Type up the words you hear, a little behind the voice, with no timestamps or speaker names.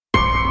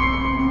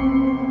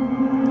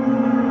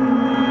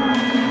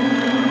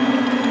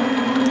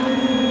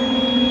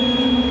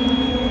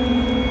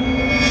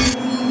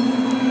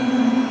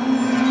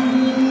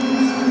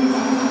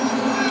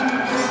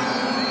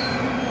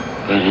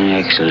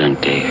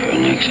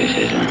an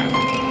exorcism.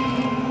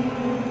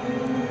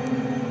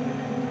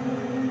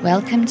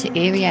 Welcome to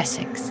Eerie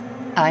Essex.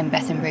 I'm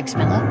Bethan Briggs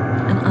Miller.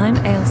 And I'm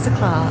Ailsa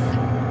Clark.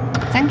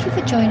 Thank you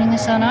for joining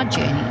us on our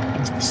journey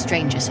into the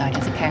stranger side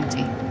of the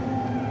county.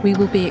 We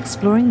will be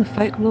exploring the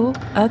folklore,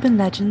 urban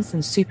legends,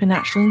 and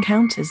supernatural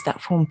encounters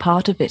that form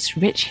part of its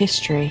rich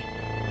history.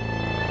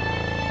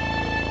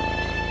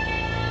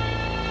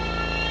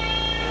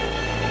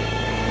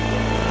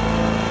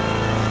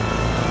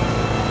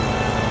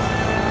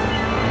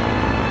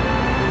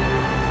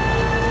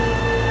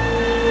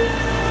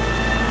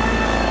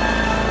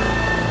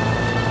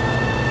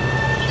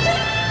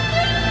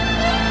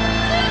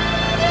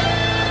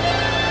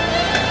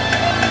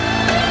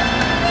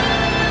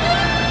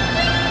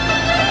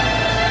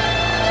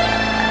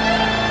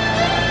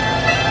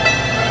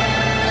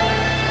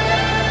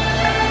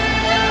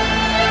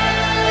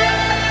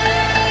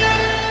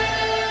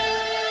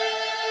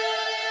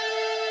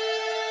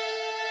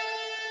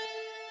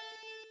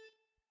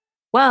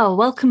 Well,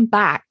 welcome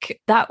back.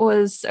 That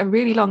was a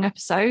really long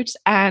episode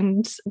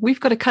and we've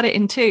got to cut it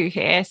in two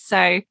here.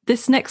 So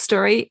this next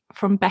story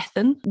from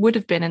Bethan would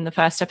have been in the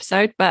first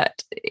episode,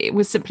 but it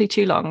was simply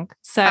too long.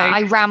 So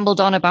I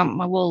rambled on about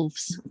my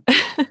wolves.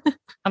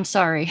 I'm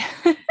sorry.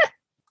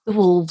 The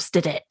wolves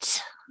did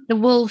it. The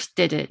wolves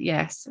did it,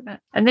 yes.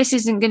 And this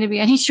isn't going to be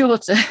any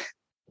shorter.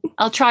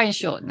 I'll try and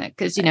shorten it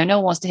because, no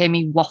one wants to hear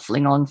me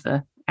waffling on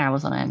for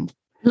hours on end.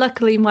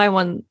 Luckily,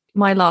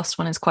 my last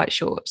one is quite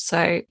short,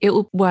 so it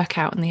will work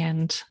out in the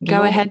end.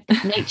 Go ahead.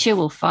 Nature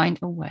will find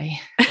a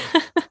way.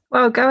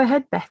 Well, go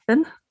ahead,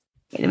 Bethan.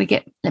 Okay,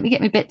 let me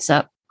get my bits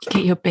up.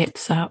 Get your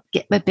bits up.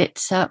 Get my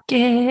bits up.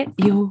 Get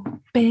your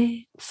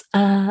bits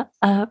up.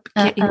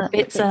 Get your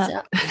bits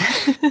up.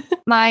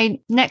 My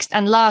next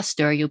and last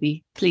story you'll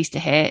be pleased to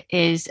hear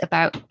is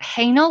about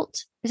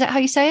Hainault. Is that how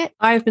you say it?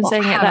 I've been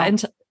saying it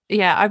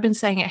I've been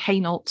saying it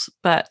Hainault,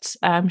 but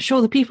I'm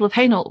sure the people of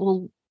Hainault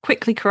will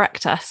quickly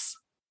correct us.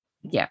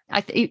 Yeah,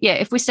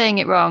 if we're saying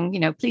it wrong,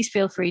 please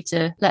feel free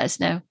to let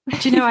us know.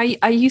 Do you know,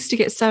 I used to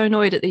get so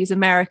annoyed at these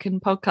American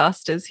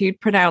podcasters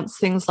who'd pronounce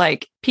things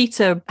like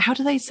Peter, how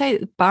do they say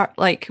it?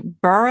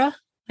 Borough?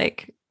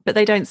 But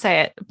they don't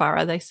say it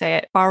borough, they say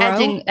it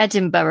borough.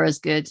 Edinburgh is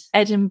good.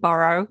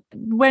 Edinburgh.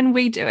 When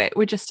we do it,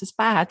 we're just as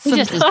bad. We're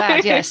just as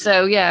bad, yeah.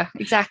 So, yeah,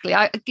 exactly.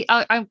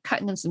 I'm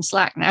cutting them some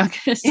slack now.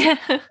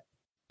 Yeah.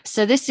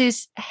 So this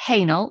is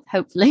Hainault,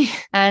 hopefully,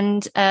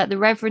 and the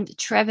Reverend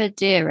Trevor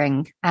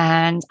Deering.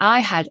 And I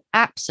had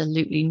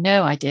absolutely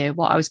no idea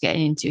what I was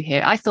getting into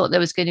here. I thought there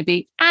was going to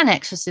be an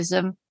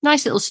exorcism,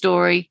 nice little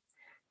story,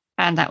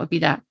 and that would be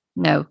that.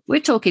 No,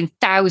 we're talking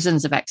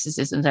thousands of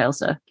exorcisms,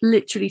 Ailsa.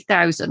 Literally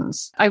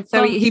thousands.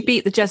 So he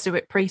beat the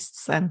Jesuit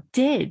priests then?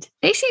 Did.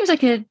 He seems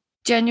like a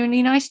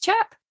genuinely nice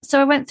chap. So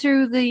I went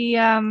through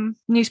the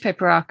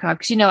newspaper archive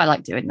because I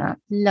like doing that.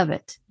 Love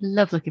it.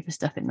 Love looking for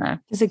stuff in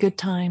there. It's a good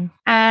time.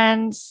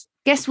 And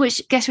guess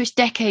which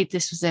decade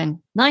this was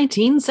in?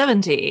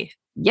 1970.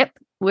 Yep.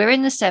 We're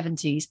in the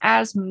 70s,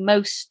 as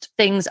most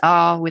things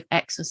are with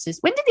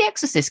Exorcist. When did The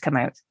Exorcist come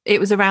out? It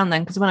was around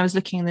then, because when I was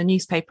looking in the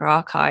newspaper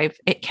archive,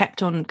 it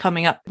kept on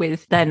coming up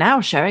with, they're now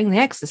showing The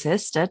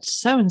Exorcist at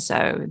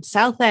so-and-so in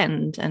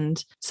Southend.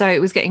 And so it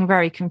was getting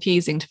very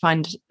confusing to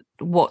find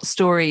what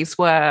stories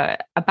were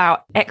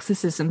about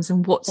exorcisms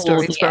and what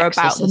stories were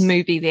about the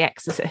movie The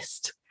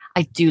Exorcist.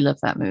 I do love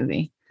that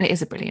movie. It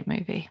is a brilliant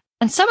movie.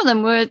 And some of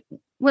them were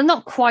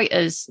not quite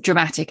as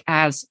dramatic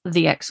as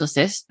The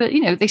Exorcist, but,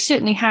 they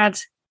certainly had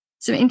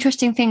some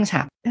interesting things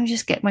happen. Let me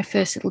just get my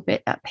first little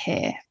bit up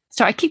here.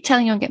 Sorry, I keep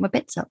telling you I'm getting my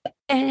bits up.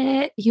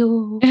 No.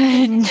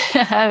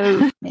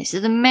 So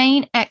the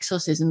main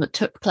exorcism that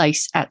took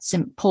place at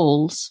St.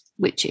 Paul's,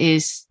 which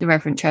is the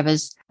Reverend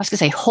Trevor's, I was going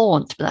to say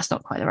haunt, but that's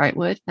not quite the right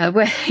word,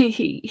 where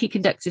he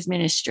conducts his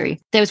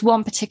ministry. There was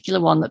one particular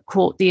one that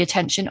caught the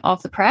attention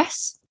of the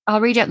press.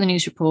 I'll read out the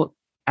news report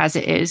as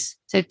it is.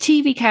 So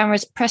TV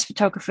cameras, press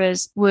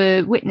photographers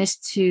were witness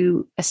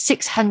to a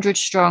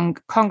 600-strong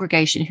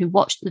congregation who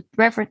watched the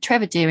Reverend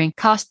Trevor Deering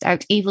cast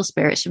out evil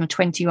spirits from a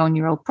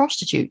 21-year-old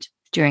prostitute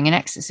during an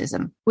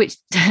exorcism, which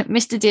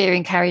Mr.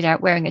 Deering carried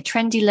out wearing a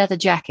trendy leather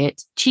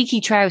jacket,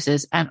 cheeky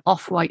trousers, and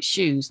off-white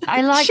shoes.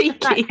 I like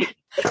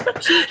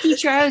cheeky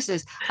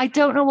trousers. I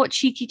don't know what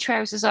cheeky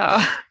trousers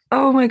are.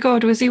 Oh my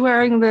God, was he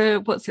wearing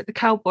the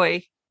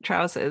cowboy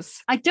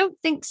trousers? I don't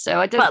think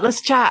so.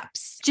 Butler's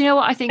chaps. Do you know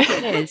what I think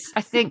it is?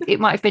 I think it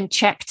might have been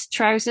checked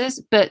trousers,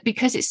 but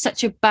because it's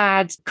such a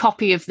bad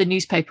copy of the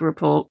newspaper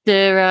report,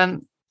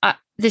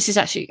 this is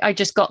actually, I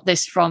just got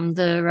this from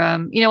the,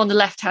 on the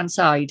left-hand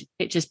side,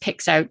 it just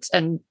picks out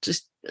and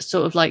just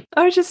sort of like...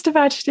 I was just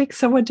imagining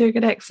someone doing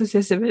an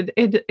exorcism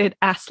in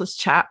assless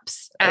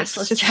chaps.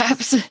 Assless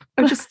chaps.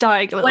 I'm just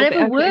dying a little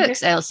Whatever bit.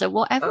 Works, Ailsa,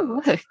 whatever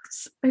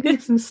works. I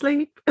need some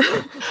sleep.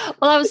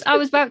 Well, I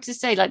was about to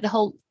say, like,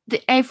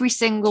 every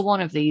single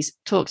one of these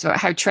talks about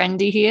how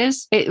trendy he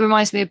is. It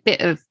reminds me a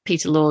bit of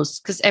Peter Laws,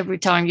 because every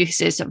time you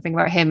say something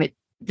about him,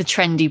 the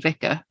trendy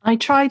vicar. I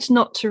tried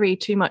not to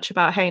read too much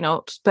about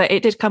Hainault, but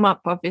it did come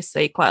up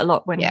obviously quite a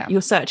lot when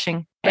you're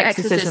searching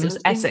exorcisms,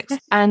 Essex.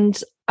 And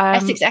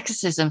Essex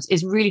exorcisms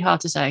is really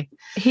hard to say.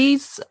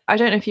 I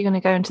don't know if you're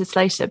going to go into this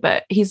later,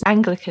 but he's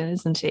Anglican,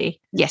 isn't he?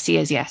 Yes, he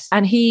is, yes.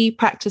 And he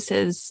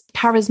practices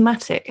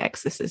charismatic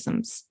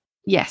exorcisms.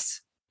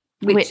 Yes.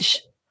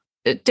 Which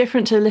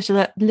different to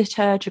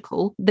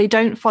liturgical, they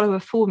don't follow a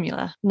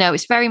formula. No,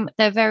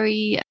 they're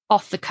very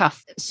off the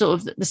cuff, sort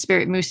of the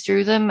spirit moves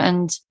through them,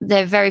 and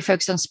they're very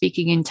focused on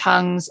speaking in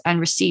tongues and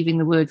receiving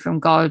the word from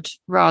God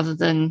rather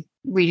than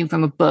reading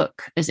from a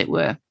book, as it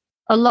were.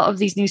 A lot of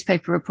these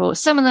newspaper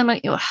reports, some of them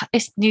are,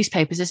 it's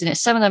newspapers, isn't it?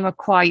 Some of them are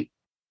quite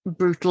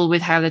brutal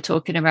with how they're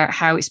talking about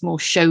how it's more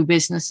show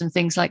business and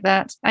things like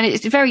that. And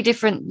it's very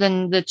different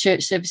than the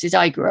church services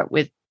I grew up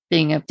with,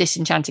 being a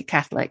disenchanted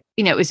Catholic.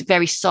 It was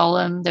very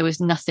solemn. There was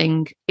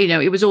nothing,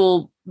 it was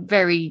all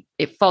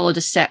it followed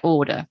a set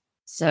order.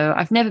 So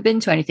I've never been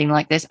to anything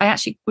like this. I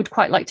actually would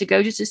quite like to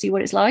go just to see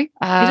what it's like.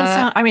 It does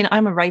sound,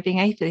 I'm a raving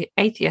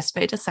atheist,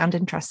 but it does sound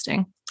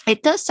interesting.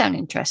 It does sound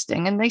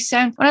interesting. And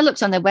when I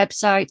looked on their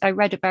website, I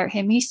read about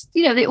him. He's,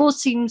 it all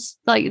seems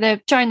like they're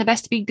trying their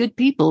best to be good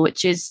people,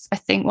 which is, I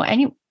think, what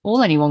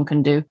anyone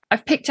can do.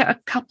 I've picked out a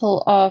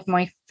couple of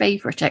my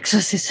favorite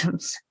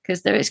exorcisms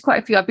because there is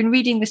quite a few. I've been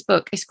reading this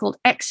book. It's called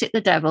Exit the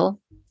Devil,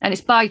 and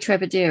it's by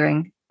Trevor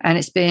Deering. And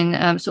it's been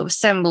sort of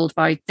assembled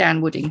by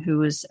Dan Wooding, who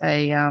was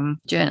a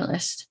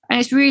journalist. And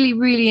it's really,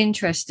 really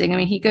interesting. I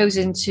mean, he goes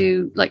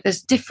into,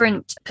 there's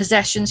different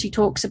possessions he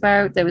talks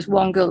about. There was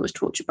one girl that was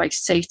tortured by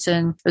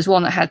Satan. There's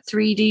one that had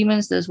 3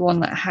 demons. There's one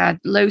that had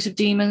loads of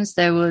demons.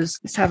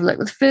 Let's have a look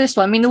at the first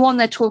one. I mean, the one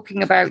they're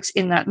talking about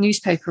in that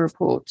newspaper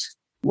report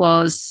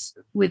was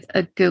with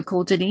a girl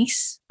called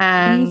Denise.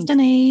 And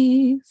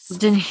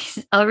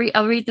Denise. I'll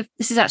read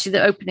this is actually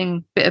the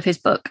opening bit of his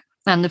book.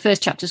 And the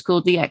first chapter is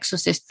called The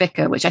Exorcist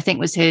Vicar, which I think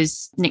was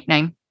his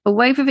nickname. A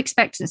wave of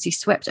expectancy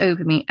swept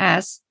over me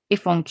as,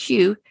 if on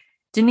cue,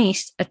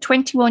 Denise, a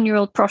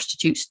 21-year-old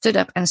prostitute, stood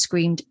up and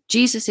screamed,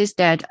 "Jesus is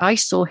dead. I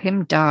saw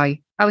him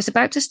die." I was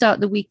about to start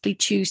the weekly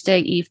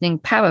Tuesday evening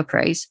power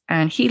praise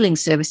and healing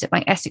service at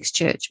my Essex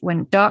church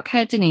when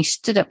dark-haired Denise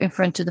stood up in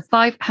front of the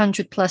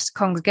 500-plus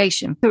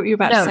congregation. I thought you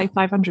were about to say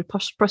 500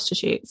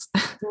 prostitutes.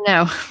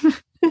 No.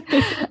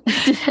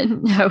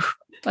 No.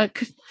 I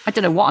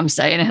don't know what I'm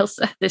saying,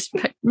 Elsa.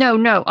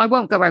 No, I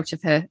won't go out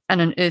of her,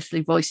 an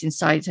unearthly voice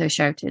inside her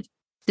shouted.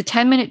 The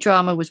 10-minute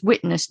drama was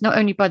witnessed not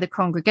only by the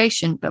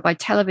congregation, but by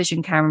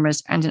television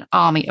cameras and an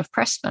army of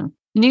pressmen.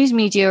 The news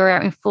media are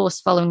out in force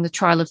following the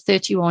trial of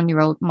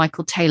 31-year-old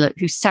Michael Taylor,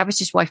 who savaged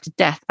his wife to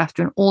death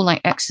after an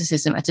all-night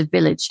exorcism at a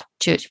village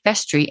church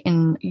vestry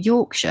in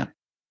Yorkshire.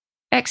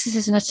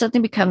 Exorcism has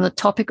suddenly become the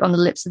topic on the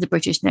lips of the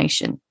British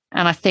nation.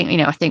 And I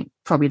think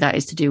probably that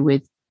is to do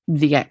with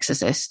The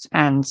Exorcist,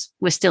 and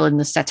we're still in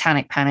the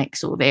satanic panic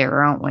sort of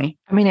era, aren't we?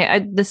 I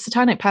mean, the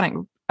satanic panic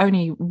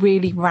only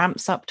really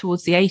ramps up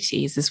towards the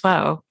 80s as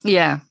well.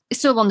 Yeah, it's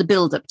still on the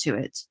build up to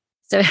it.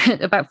 So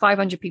about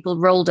 500 people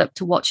rolled up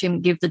to watch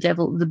him give the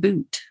devil the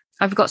boot.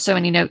 I've got so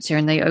many notes here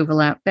and they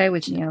overlap. Bear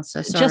with me,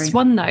 Elsa. Sorry. Just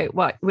one note,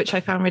 which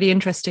I found really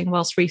interesting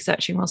whilst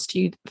researching, whilst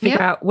you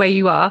figure out where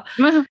you are.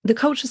 The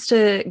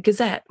Colchester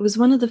Gazette was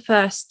one of the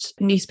first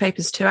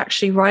newspapers to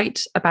actually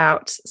write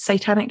about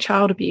satanic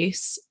child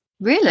abuse.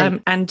 Really?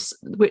 And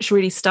which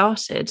really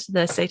started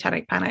the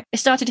satanic panic. It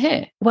started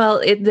here? Well,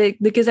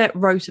 the Gazette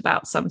wrote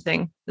about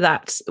something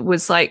that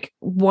was like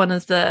one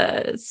of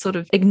the sort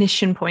of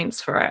ignition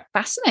points for it.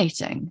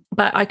 Fascinating.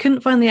 But I couldn't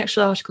find the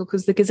actual article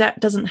because the Gazette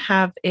doesn't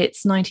have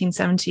its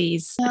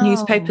 1970s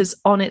newspapers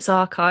on its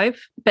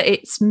archive, but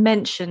it's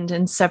mentioned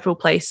in several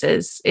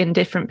places in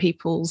different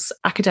people's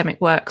academic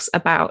works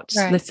about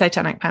the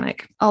satanic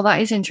panic. Oh, that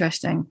is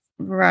interesting.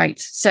 Right.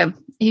 So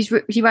he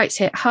writes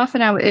here, half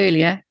an hour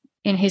earlier,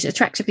 in his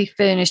attractively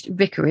furnished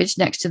vicarage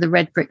next to the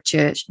red brick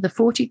church, the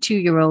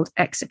 42-year-old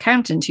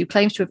ex-accountant who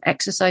claims to have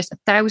exorcised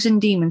 1,000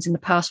 demons in the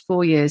past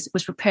 4 years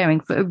was preparing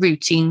for a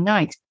routine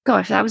night.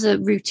 Gosh, that was a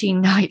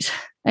routine night.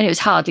 And it was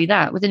hardly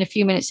that. Within a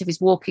few minutes of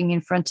his walking in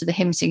front of the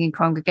hymn-singing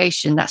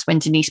congregation, that's when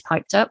Denise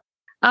piped up.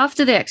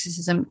 After the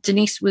exorcism,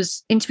 Denise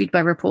was interviewed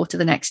by a reporter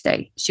the next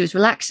day. She was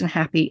relaxed and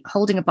happy,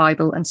 holding a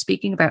Bible and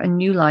speaking about a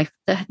new life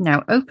that had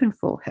now opened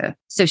for her.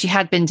 So she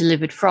had been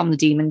delivered from the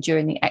demon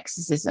during the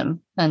exorcism,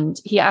 and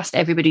he asked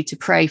everybody to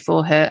pray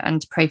for her and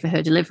to pray for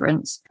her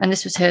deliverance. And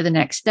this was her the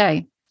next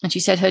day. And she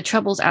said her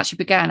troubles actually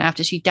began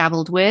after she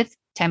dabbled with,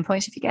 10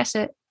 points if you guess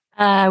it.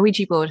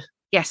 Ouija board.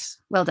 Yes,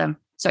 well done.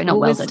 Sorry, not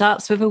Always well done.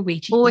 Starts with a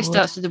Ouija board. Always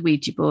starts with a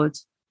Ouija board.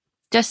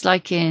 Just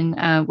like in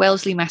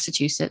Wellesley,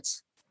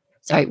 Massachusetts.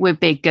 Sorry, we're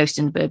big Ghost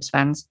in the Burbs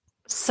fans.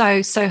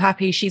 So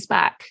happy she's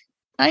back.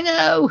 I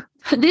know.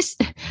 This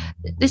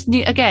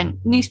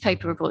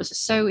newspaper reports are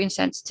so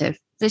insensitive.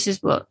 This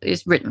is what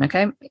is written,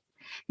 okay?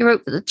 He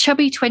wrote that the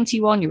chubby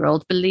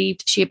 21-year-old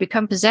believed she had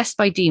become possessed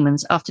by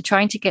demons after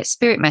trying to get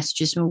spirit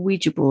messages from a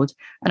Ouija board,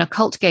 an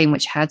occult game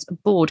which had a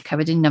board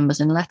covered in numbers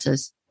and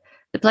letters.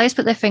 The players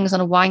put their fingers on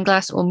a wine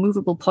glass or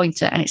movable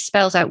pointer and it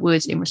spells out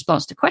words in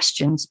response to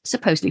questions,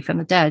 supposedly from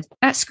the dead.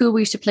 At school,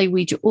 we used to play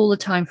Ouija all the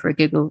time for a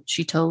giggle,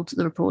 she told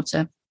the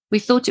reporter. We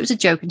thought it was a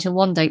joke until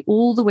one day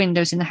all the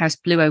windows in the house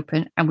blew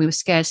open and we were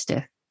scared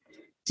stiff.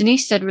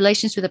 Denise said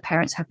relations with her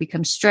parents have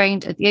become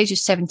strained. At the age of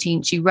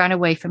 17, she ran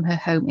away from her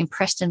home in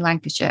Preston,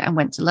 Lancashire and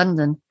went to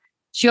London.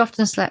 She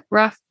often slept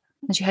rough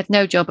and she had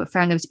no job but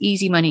found there was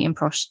easy money in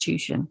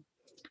prostitution.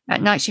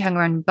 At night, she hung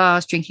around in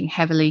bars, drinking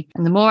heavily,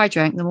 and the more I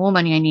drank, the more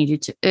money I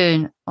needed to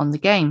earn on the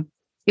game.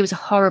 It was a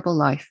horrible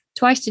life.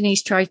 Twice,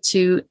 Denise tried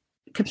to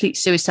complete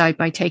suicide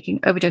by taking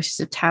overdoses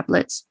of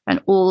tablets,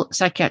 and all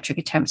psychiatric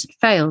attempts had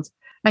failed.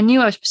 I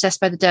knew I was possessed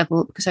by the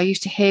devil because I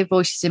used to hear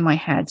voices in my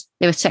head.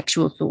 They were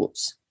sexual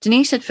thoughts.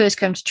 Denise had first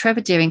come to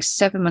Trevor Deering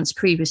 7 months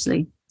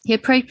previously. He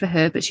had prayed for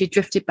her, but she had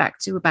drifted back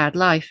to a bad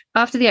life.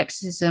 After the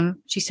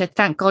exorcism, she said,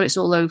 "Thank God it's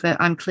all over.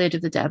 I'm cleared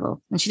of the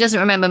devil." And she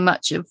doesn't remember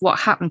much of what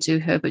happened to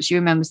her, but she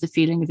remembers the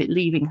feeling of it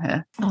leaving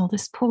her. Oh,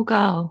 this poor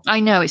girl. I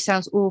know, it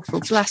sounds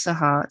awful. Bless her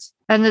heart.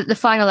 And the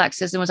final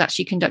exorcism was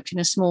actually conducted in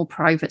a small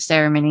private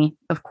ceremony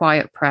of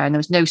quiet prayer, and there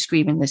was no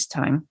screaming this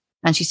time.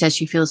 And she says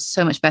she feels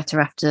so much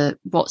better after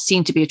what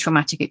seemed to be a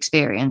traumatic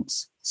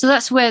experience. So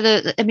that's where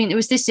it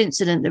was this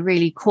incident that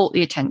really caught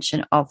the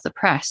attention of the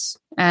press.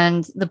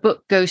 And the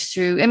book goes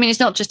through, it's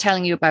not just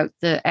telling you about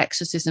the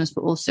exorcisms,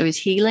 but also his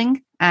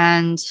healing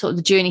and sort of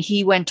the journey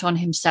he went on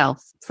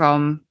himself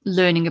from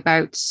learning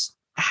about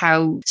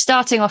how,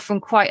 starting off from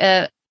quite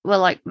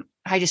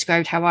I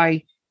described how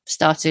I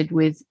started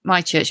with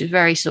my church. It was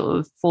very sort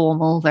of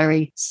formal,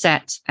 very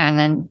set. And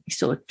then he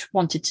sort of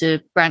wanted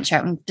to branch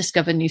out and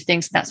discover new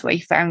things. And that's where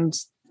he found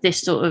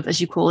this sort of, as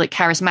you call it,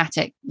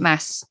 charismatic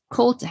mass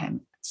called to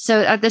him.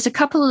 So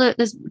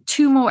there's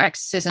two more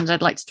exorcisms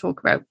I'd like to talk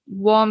about.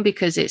 One,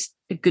 because it's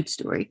a good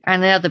story,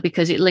 and the other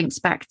because it links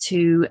back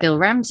to Bill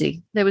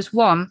Ramsey. There was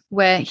one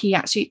where he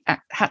actually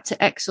had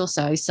to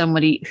exorcise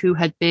somebody who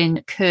had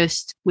been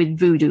cursed with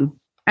voodoo.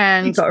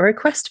 And you got a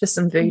request for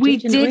some voodoo. We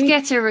did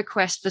get a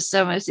request for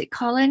some. Is it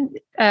Colin?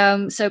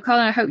 So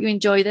Colin, I hope you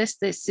enjoy this.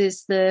 This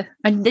is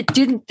I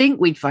didn't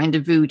think we'd find a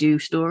voodoo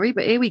story,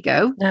 but here we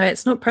go. No,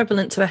 it's not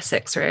prevalent to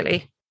Essex,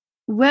 really.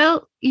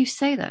 Well, you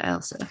say that,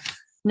 Elsa.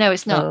 No,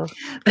 it's not. Oh.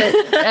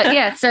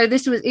 But so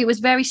it was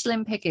very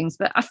slim pickings,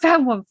 but I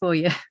found one for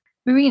you.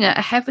 Marina,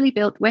 a heavily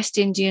built West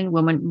Indian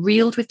woman,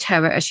 reeled with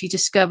terror as she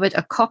discovered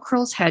a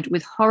cockerel's head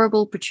with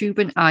horrible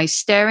protuberant eyes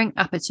staring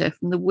up at her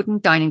from the wooden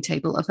dining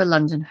table of her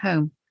London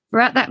home. For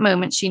at that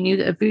moment, she knew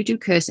that a voodoo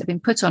curse had been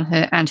put on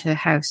her and her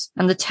house,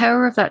 and the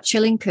terror of that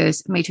chilling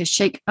curse made her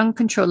shake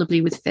uncontrollably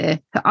with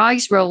fear. Her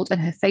eyes rolled and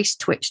her face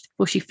twitched,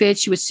 for she feared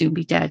she would soon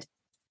be dead.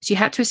 She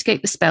had to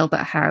escape the spell,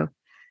 but how?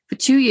 For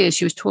 2 years,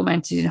 she was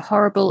tormented in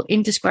horrible,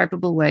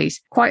 indescribable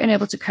ways, quite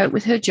unable to cope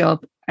with her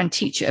job and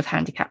teacher of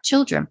handicapped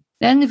children.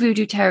 Then the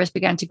voodoo terrors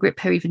began to grip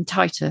her even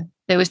tighter.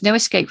 There was no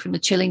escape from the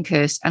chilling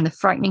curse, and the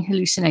frightening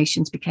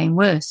hallucinations became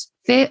worse.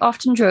 Fear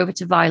often drove her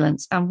to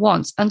violence, and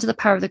once, under the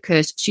power of the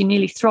curse, she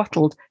nearly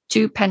throttled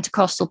 2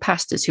 Pentecostal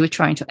pastors who were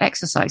trying to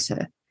exorcise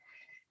her.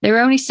 They were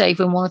only saved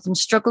when one of them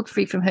struggled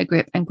free from her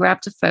grip and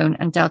grabbed a phone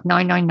and dialed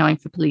 999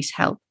 for police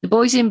help. The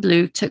boys in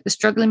blue took the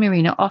struggling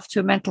Marina off to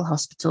a mental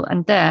hospital,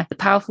 and there, the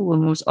powerful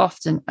woman was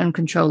often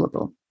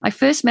uncontrollable. I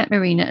first met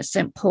Marina at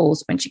St.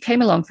 Paul's when she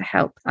came along for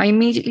help. I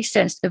immediately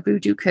sensed a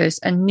voodoo curse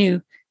and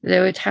knew that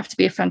there would have to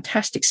be a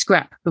fantastic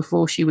scrap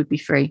before she would be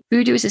free.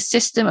 Voodoo is a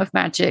system of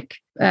magic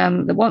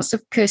that once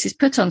the curse is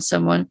put on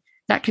someone,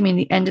 that can mean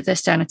the end of their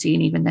sanity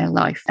and even their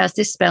life. As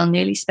this spell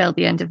nearly spelled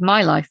the end of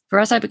my life, for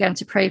as I began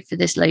to pray for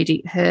this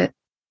lady, her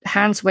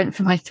hands went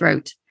for my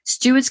throat.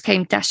 Stewards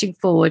came dashing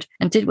forward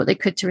and did what they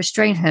could to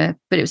restrain her,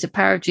 but it was the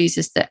power of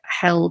Jesus that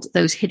held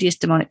those hideous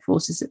demonic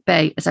forces at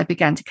bay as I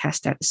began to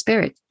cast out the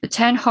spirit. For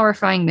 10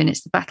 horrifying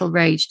minutes, the battle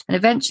raged, and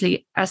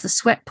eventually, as the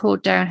sweat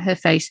poured down her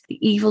face, the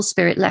evil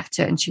spirit left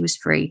her and she was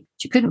free.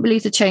 She couldn't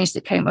believe the change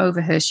that came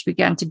over her. She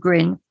began to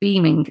grin,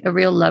 beaming a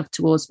real love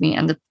towards me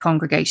and the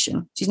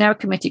congregation. She's now a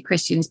committed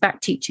Christian, is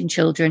back teaching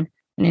children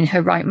and in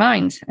her right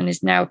mind, and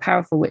is now a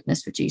powerful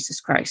witness for Jesus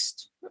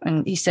Christ.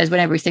 And he says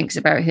whenever he thinks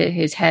about her,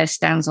 his hair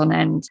stands on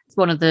end. It's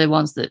one of the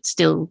ones that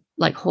still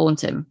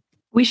haunt him.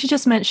 We should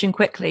just mention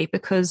quickly,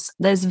 because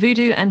there's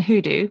voodoo and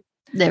hoodoo.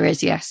 There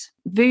is, yes.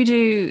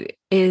 Voodoo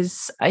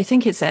is, I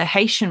think it's a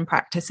Haitian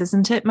practice,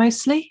 isn't it,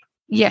 mostly?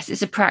 Yes,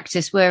 it's a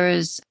practice,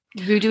 whereas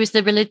voodoo is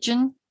the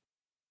religion.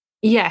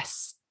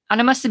 Yes. And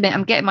I must admit,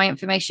 I'm getting my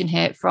information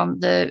here from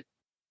the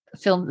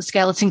film The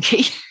Skeleton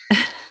Key.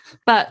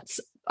 But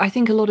I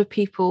think a lot of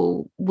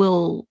people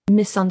will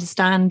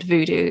misunderstand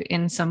voodoo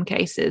in some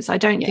cases. I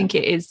don't think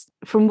it is,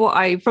 from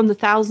the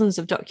thousands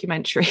of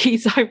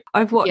documentaries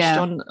I've watched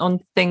on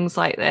things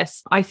like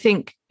this, I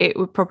think it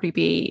would probably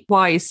be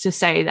wise to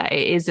say that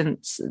it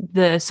isn't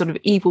the sort of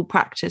evil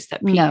practice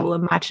that people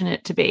imagine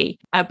it to be.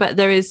 But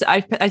there is,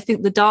 I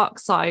think the dark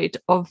side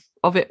of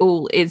it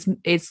all is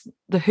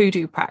the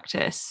hoodoo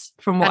practice,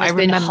 from what I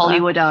remember. It's been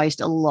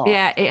Hollywoodized a lot.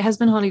 Yeah, it has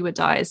been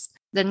Hollywoodized.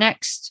 The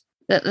next...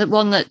 The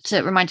one that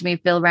reminded me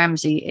of Bill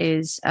Ramsey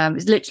is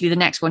literally the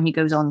next one he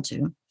goes on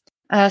to.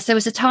 So there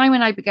was a time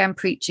when I began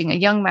preaching, a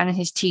young man in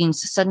his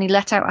teens suddenly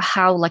let out a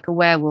howl like a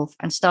werewolf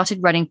and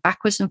started running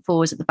backwards and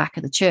forwards at the back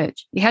of the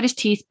church. He had his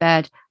teeth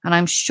bared, and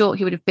I'm sure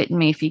he would have bitten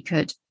me if he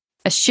could.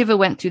 A shiver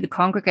went through the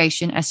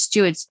congregation as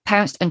stewards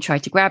pounced and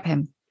tried to grab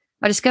him.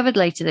 I discovered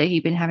later that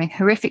he'd been having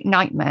horrific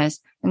nightmares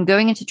and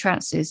going into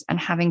trances and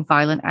having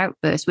violent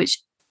outbursts,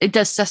 which it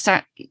does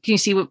sound. Can you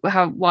see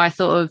why I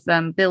thought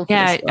of Bill?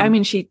 Yeah, I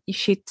mean, she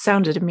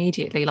sounded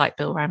immediately like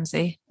Bill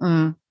Ramsey.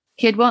 Mm.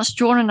 He had once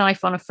drawn a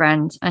knife on a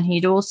friend, and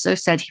he'd also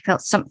said he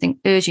felt something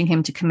urging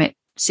him to commit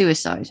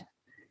suicide.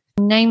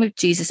 In the name of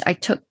Jesus, I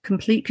took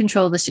complete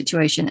control of the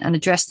situation and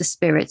addressed the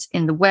spirits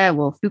in the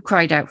werewolf who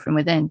cried out from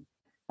within.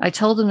 I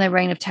told them their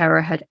reign of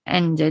terror had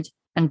ended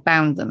and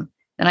bound them.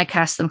 Then I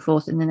cast them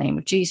forth in the name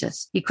of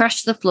Jesus. He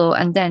crashed to the floor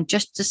and then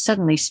just as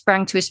suddenly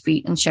sprang to his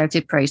feet and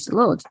shouted, "Praise the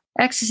Lord."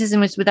 Exorcism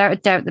was without a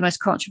doubt the most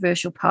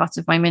controversial part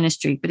of my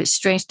ministry, but it's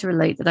strange to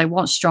relate that I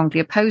once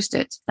strongly opposed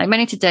it. Like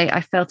many today,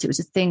 I felt it was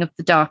a thing of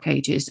the Dark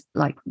Ages,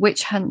 like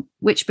witch hunt,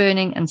 witch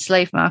burning and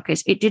slave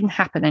markets. It didn't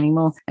happen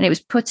anymore, and it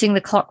was putting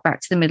the clock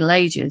back to the Middle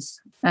Ages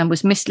and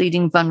was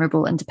misleading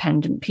vulnerable and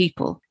dependent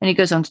people. And he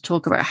goes on to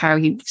talk about how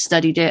he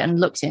studied it and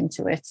looked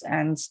into it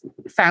and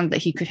found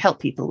that he could help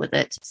people with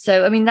it.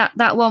 So, I mean,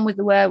 that one with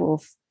the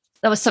werewolf,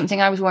 that was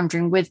something I was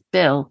wondering with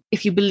Bill,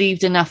 if you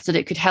believed enough that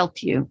it could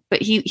help you.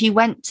 But he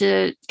went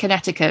to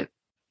Connecticut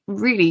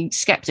really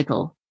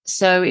skeptical.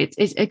 So it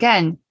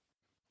again,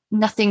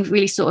 nothing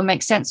really sort of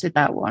makes sense with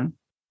that one.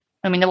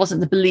 I mean, there wasn't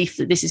the belief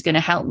that this is going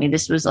to help me.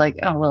 This was like,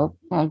 oh, well,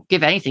 I'll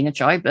give anything a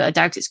try, but I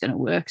doubt it's going to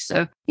work.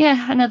 So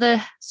yeah,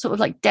 another sort of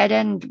like dead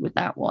end with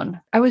that one.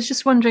 I was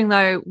just wondering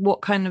though,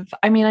 what kind of,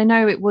 I mean, I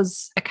know it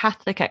was a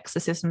Catholic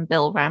exorcism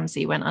Bill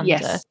Ramsey went under,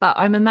 yes, but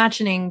I'm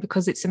imagining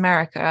because it's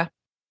America,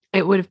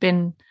 it would have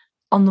been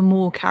on the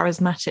more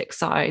charismatic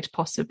side,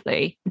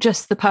 possibly,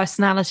 just the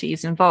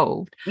personalities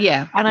involved.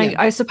 Yeah. And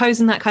I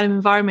suppose in that kind of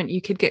environment,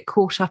 you could get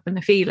caught up in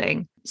the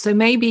feeling. So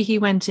maybe he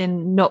went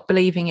in not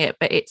believing it,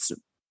 but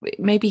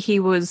maybe he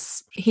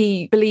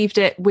believed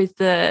it with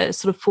the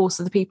sort of force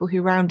of the people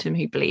who around him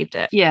who believed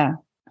it. Yeah.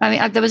 I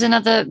mean, there was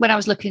another, when I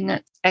was looking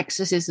at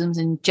exorcisms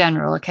in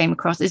general, I came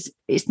across,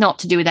 it's not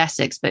to do with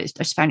Essex, but I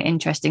just found it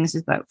interesting. This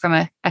is about from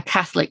a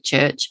Catholic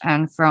church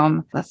and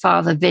from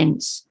Father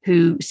Vince,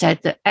 who said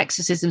that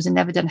exorcisms are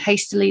never done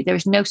hastily. There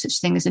is no such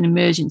thing as an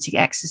emergency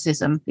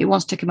exorcism. It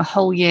once took him a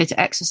whole year to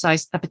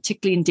exorcise a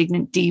particularly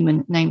indignant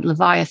demon named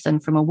Leviathan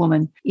from a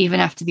woman,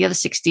 even after the other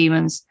 6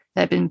 demons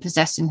that had been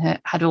possessing her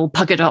had all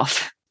buggered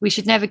off. We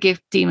should never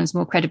give demons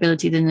more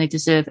credibility than they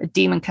deserve. A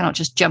demon cannot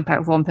just jump out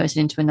of one person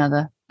into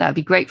another. That would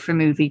be great for a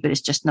movie, but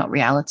it's just not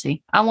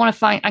reality. I'm going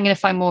to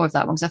find more of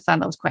that one because I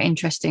found that was quite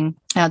interesting,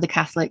 the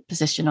Catholic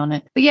position on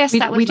it. But yes,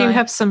 we do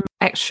have some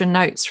extra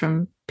notes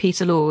from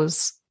Peter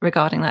Laws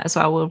regarding that as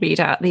well. We'll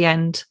read out at the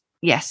end.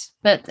 Yes,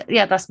 but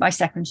yeah, that's my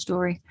second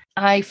story.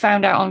 I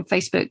found out on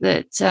Facebook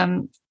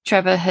that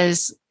Trevor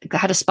has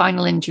had a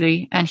spinal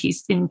injury and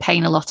he's in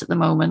pain a lot at the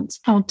moment.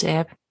 Oh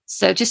dear.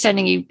 So just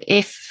sending you,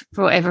 if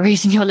for whatever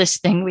reason you're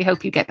listening, we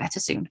hope you get better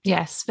soon.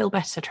 Yes, feel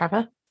better,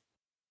 Trevor.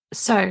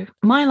 So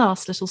my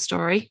last little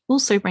story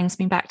also brings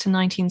me back to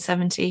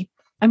 1970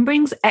 and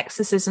brings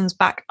exorcisms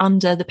back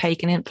under the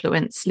pagan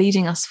influence,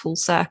 leading us full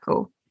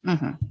circle.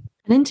 Mm-hmm.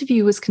 An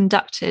interview was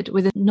conducted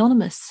with an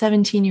anonymous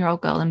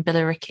 17-year-old girl in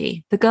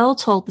Billericay. The girl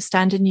told the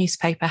Standard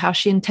newspaper how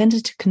she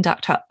intended to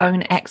conduct her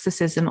own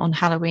exorcism on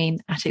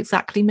Halloween at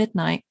exactly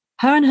midnight.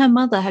 Her and her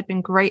mother had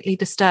been greatly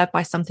disturbed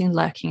by something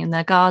lurking in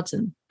their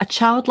garden. A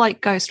childlike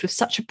ghost with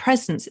such a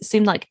presence, it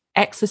seemed like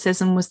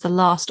exorcism was the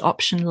last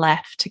option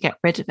left to get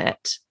rid of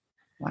it.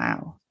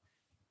 Wow.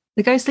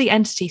 The ghostly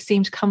entity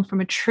seemed to come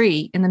from a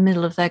tree in the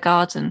middle of their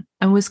garden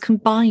and was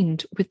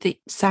combined with the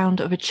sound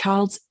of a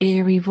child's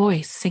eerie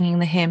voice singing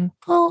the hymn,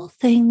 "All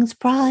things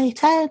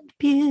bright and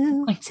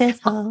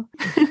beautiful."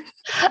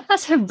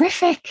 That's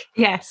horrific.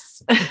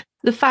 Yes.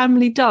 The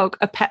family dog,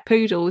 a pet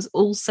poodle, was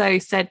also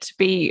said to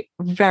be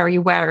very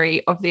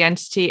wary of the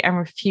entity and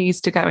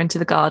refused to go into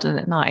the garden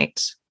at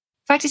night.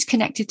 In fact, it's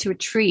connected to a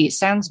tree. It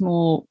sounds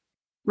more,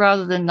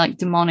 rather than like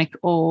demonic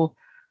or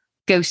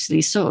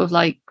ghostly, sort of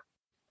like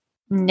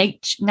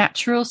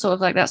natural, sort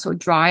of like that sort of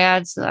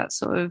dryads, that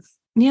sort of.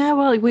 Yeah,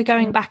 well, we're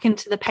going back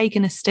into the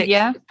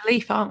paganistic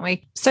belief, aren't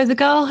we? So the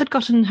girl had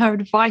gotten her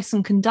advice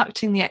on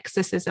conducting the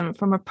exorcism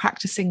from a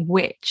practicing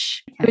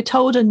witch who had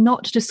told her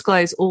not to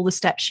disclose all the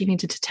steps she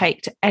needed to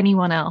take to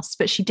anyone else,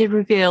 but she did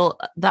reveal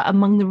that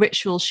among the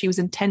rituals she was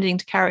intending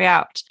to carry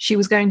out, she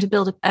was going to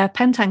build a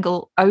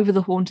pentacle over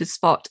the haunted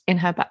spot in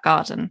her back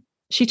garden.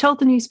 She told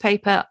the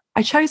newspaper,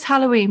 "I chose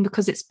Halloween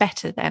because it's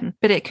better then,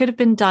 but it could have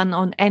been done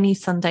on any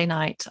Sunday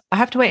night. I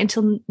have to wait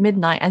until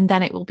midnight and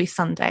then it will be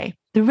Sunday.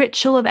 The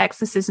ritual of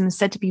exorcism is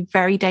said to be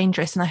very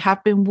dangerous and I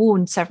have been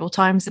warned several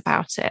times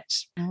about it."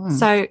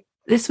 So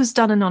this was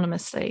done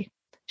anonymously.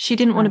 She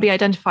didn't want to be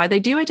identified. They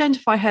do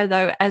identify her,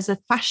 though, as a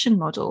fashion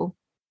model.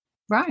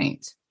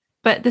 Right.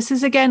 But this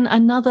is, again,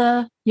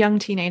 another young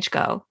teenage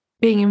girl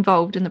being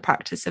involved in the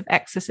practice of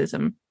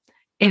exorcism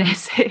in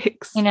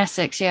Essex. In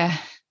Essex, yeah.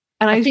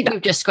 And I think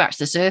we've just scratched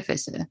the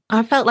surface here.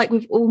 I felt like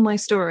with all my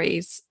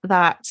stories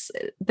that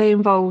they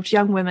involved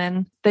young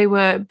women. They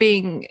were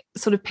being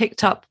sort of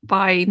picked up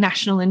by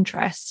national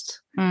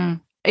interest.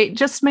 It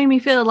just made me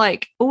feel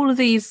like all of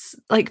these,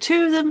 like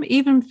 2 of them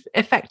even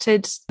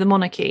affected the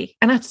monarchy.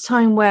 And at a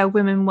time where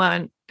women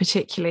weren't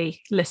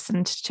particularly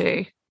listened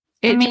to.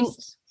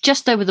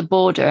 Just over the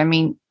border,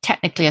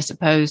 technically, I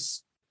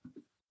suppose,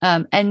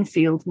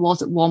 Enfield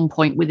was at one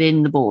point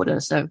within the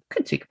border, so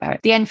could speak about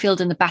it. The Enfield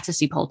and the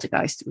Battersea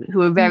poltergeist, who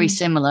were very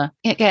similar.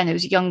 Again, it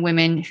was young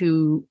women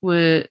who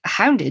were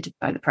hounded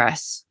by the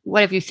press.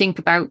 Whatever you think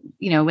about,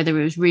 whether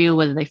it was real,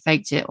 whether they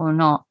faked it or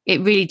not,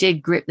 it really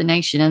did grip the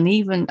nation. And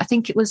even,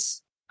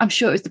 I'm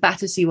sure it was the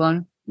Battersea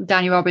one,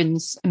 Danny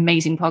Robbins'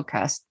 amazing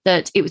podcast,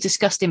 that it was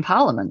discussed in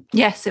Parliament.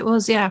 Yes, it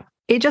was, yeah.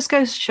 It just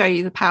goes to show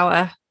you the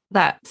power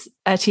that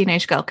a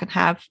teenage girl can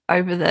have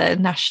over the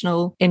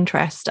national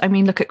interest.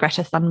 Look at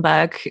Greta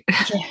Thunberg.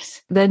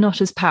 Yes. They're not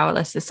as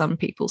powerless as some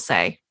people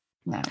say.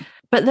 No.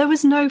 But there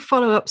was no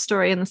follow-up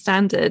story in the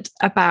Standard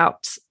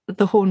about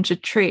the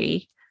haunted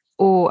tree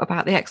or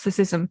about the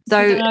exorcism.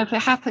 Though we don't know if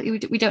it happened.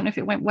 We don't know if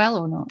it went well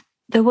or not.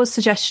 There was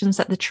suggestions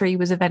that the tree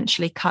was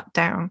eventually cut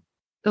down.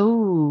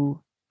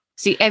 Oh.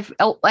 See,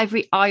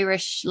 every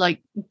Irish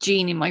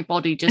gene in my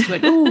body just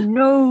went, oh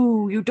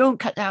no, you don't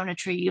cut down a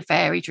tree, a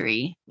fairy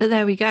tree. But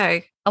there we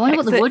go. I wonder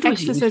what the wood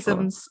was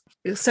exorcisms.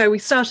 So we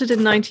started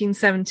in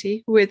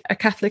 1970 with a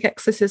Catholic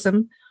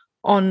exorcism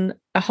on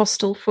a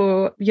hostel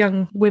for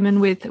young women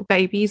with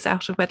babies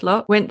out of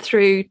wedlock. Went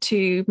through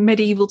to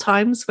medieval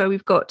times where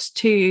we've got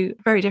 2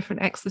 very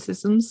different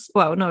exorcisms.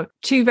 Well, no,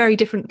 2 very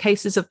different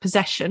cases of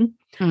possession.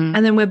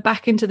 And then we're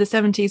back into the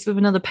 70s with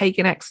another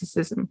pagan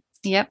exorcism.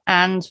 Yep,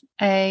 and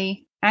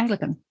a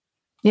Anglican.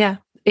 Yeah,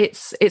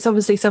 it's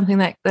obviously something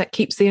that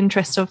keeps the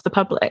interest of the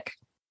public.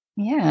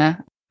 Yeah,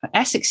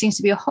 Essex seems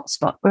to be a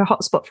hotspot. We're a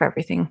hotspot for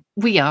everything.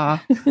 We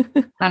are,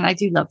 and I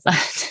do love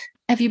that.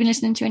 Have you been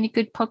listening to any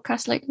good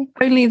podcasts lately?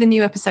 Only the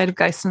new episode of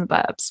Ghosts in the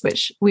Burbs,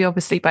 which we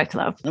obviously both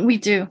love. We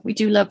do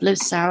love Liz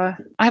Sauer.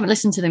 I haven't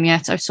listened to them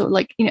yet. I've sort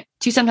of do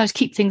you sometimes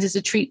keep things as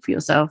a treat for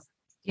yourself?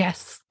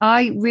 Yes.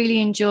 I really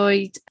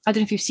enjoyed, I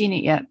don't know if you've seen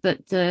it yet,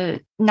 but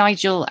the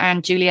Nigel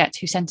and Juliet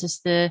who sent us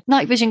the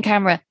night vision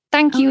camera.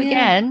 Thank you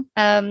again.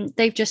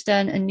 They've just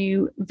done a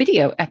new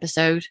video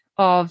episode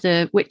of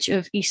the Witch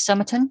of East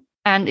Somerton.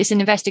 And it's an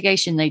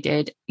investigation they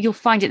did. You'll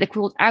find it. They're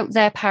called Out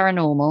There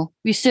Paranormal.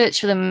 You search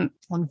for them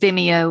on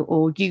Vimeo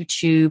or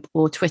YouTube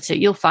or Twitter.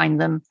 You'll find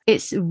them.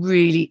 It's a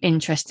really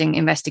interesting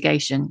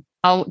investigation.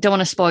 I don't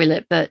want to spoil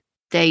it, but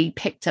they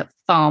picked up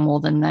far more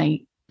than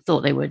they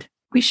thought they would.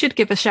 We should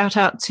give a shout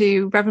out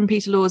to Reverend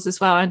Peter Laws as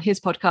well and his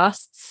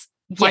podcasts,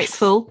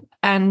 Frightful,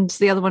 and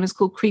the other one is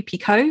called Creepy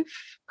Cove.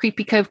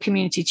 Creepy Cove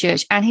Community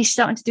Church. And he's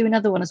starting to do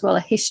another one as well,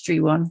 a history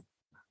one.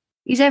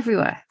 He's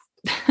everywhere.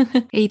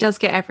 He does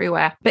get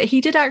everywhere. But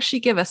he did actually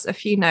give us a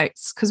few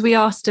notes because we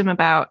asked him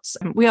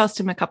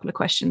a couple of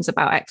questions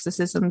about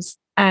exorcisms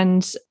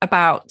and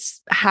about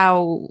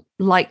how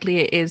likely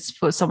it is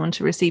for someone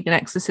to receive an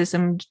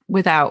exorcism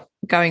without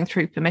going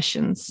through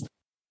permissions.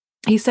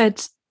 He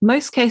said,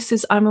 most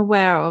cases I'm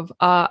aware of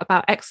are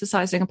about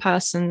exorcising a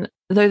person,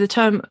 though the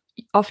term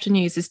often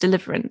used is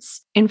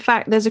deliverance. In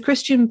fact, there's a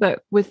Christian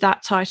book with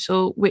that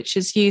title, which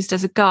is used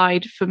as a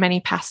guide for many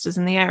pastors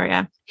in the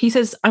area. He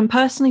says, I'm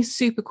personally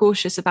super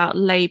cautious about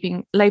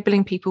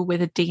labeling people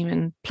with a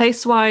demon.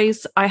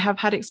 Place-wise, I have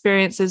had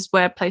experiences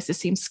where places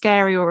seem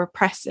scary or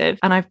oppressive,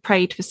 and I've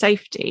prayed for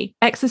safety.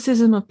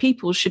 Exorcism of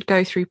people should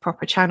go through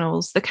proper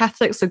channels. The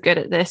Catholics are good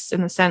at this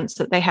in the sense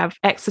that they have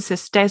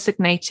exorcists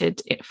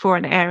designated for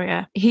an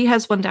area. He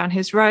has one down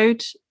his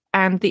road.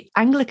 And the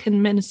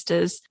Anglican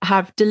ministers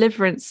have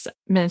deliverance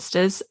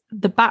ministers.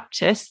 The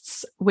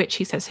Baptists, which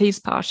he says he's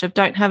part of,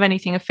 don't have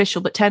anything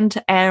official, but tend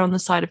to err on the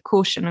side of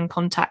caution and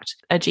contact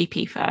a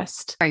GP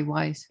first. Very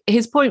wise.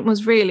 His point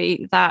was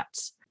really that,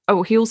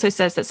 he also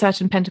says that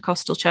certain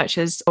Pentecostal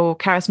churches or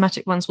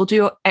charismatic ones will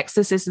do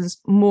exorcisms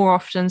more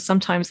often.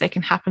 Sometimes they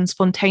can happen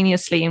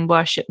spontaneously in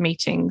worship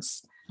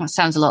meetings. That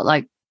sounds a lot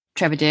like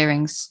Trevor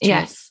Deering's church.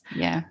 Yes.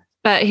 Yeah.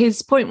 But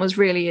his point was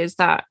really is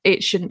that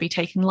it shouldn't be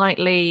taken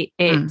lightly.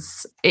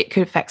 It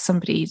could affect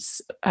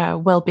somebody's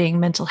well-being,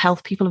 mental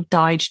health. People have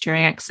died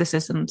during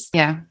exorcisms.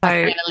 Yeah.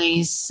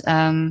 Annalise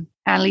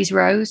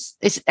Rose.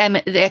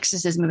 The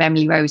exorcism of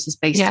Emily Rose is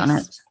based on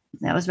it.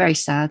 That was very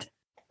sad.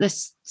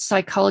 This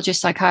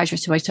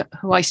psychiatrist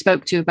who I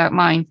spoke to about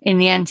mine, in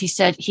the end, he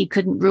said he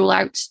couldn't rule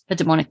out a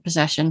demonic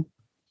possession.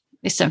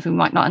 It's something we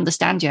might not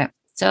understand yet.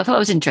 So I thought it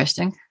was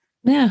interesting.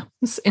 Yeah,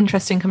 it's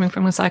interesting coming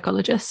from a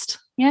psychologist.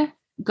 Yeah.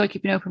 Got to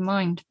keep an open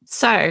mind.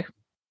 So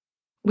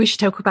we should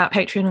talk about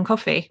Patreon and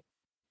Coffee.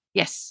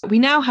 Yes. We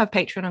now have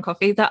Patreon and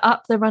Coffee. They're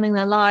up, they're running,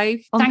 they're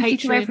live on Patreon. Thank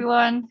you to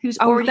everyone who's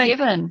already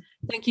given.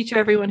 Thank you to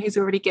everyone who's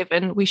already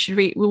given.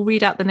 We'll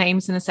read out the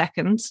names in a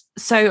second.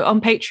 So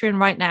on Patreon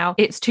right now,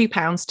 it's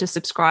 £2 to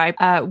subscribe.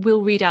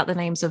 We'll read out the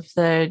names of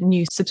the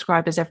new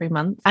subscribers every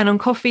month. And on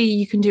Coffee,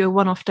 you can do a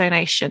one-off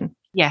donation.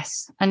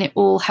 Yes. And it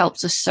all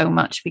helps us so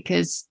much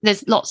because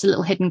there's lots of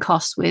little hidden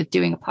costs with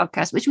doing a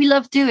podcast, which we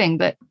love doing,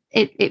 but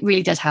it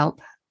really does help.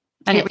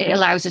 And it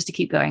allows us to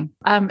keep going.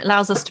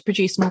 Allows us to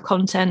produce more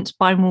content,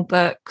 buy more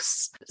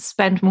books,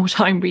 spend more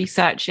time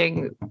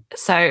researching.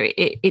 So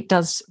it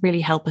does really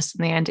help us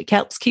in the end. It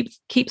helps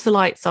keeps the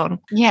lights on.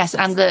 Yes,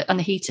 and the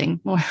heating.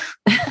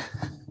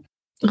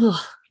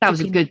 That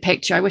was a good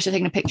picture. I wish I'd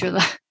taken a picture of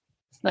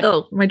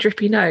that. My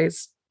drippy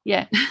nose.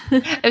 Yeah,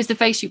 it was the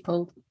face you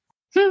pulled.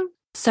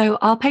 So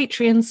our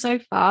Patreons so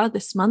far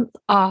this month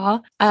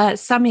are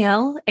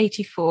Samuel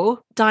 84,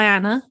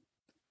 Diana,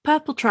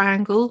 Purple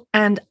Triangle,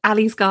 and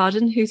Ali's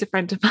Garden, who's a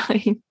friend of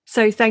mine.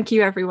 So thank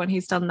you everyone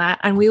who's done that.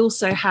 And we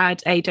also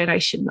had a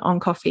donation on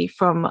coffee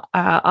from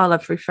our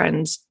lovely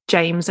friend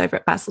James over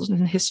at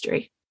Basildon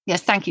History.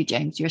 Yes, thank you,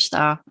 James. You're a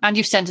star. And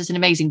you've sent us an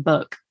amazing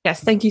book.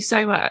 Yes, thank you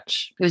so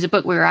much. It was a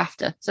book we were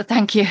after, so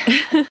thank you.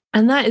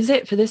 And that is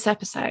it for this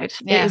episode.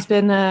 Yeah. It has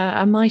been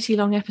a mighty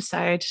long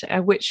episode,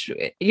 which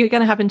you're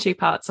going to have in 2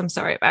 parts. I'm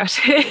sorry about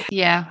it.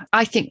 Yeah,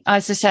 I think,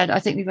 as I said, I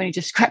think we've only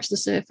just scratched the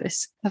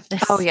surface of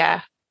this. Oh,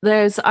 yeah.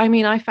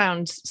 I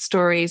found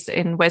stories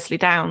in Wesley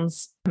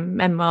Downs'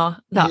 memoir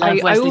that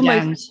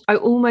I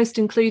almost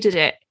included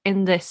it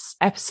in this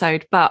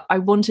episode, but I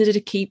wanted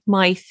to keep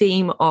my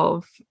theme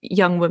of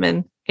young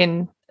women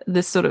in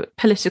this sort of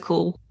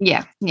political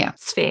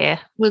sphere.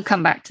 We'll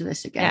come back to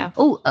this again. Yeah.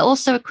 Oh,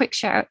 also a quick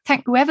shout out.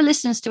 Thank whoever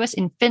listens to us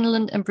in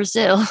Finland and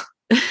Brazil.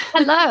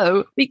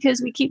 Hello,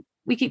 because we keep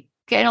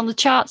getting on the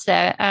charts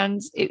there,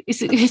 and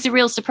it's a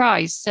real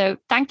surprise. So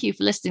thank you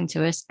for listening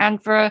to us. And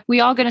we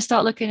are going to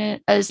start looking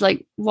at as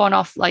like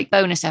one-off like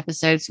bonus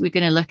episodes. We're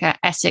going to look at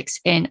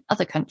Essex in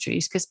other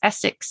countries, because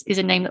Essex is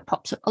a name that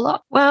pops up a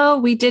lot.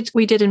 Well, we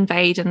did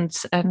invade and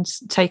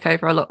take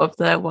over a lot of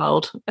the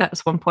world at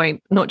one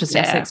point, not just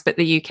Essex but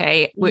the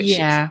UK, which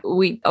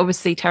we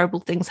obviously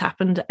terrible things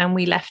happened and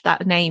we left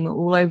that name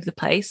all over the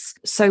place.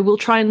 So we'll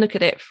try and look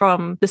at it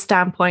from the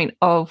standpoint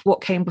of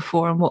what came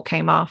before and what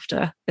came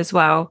after as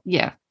well.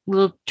 Yeah,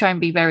 we'll try and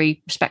be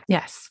very respectful.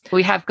 Yes.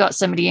 We have got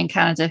somebody in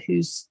Canada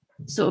who's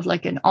sort of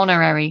like an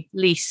honorary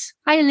Lise.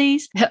 Hi,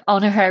 Lise.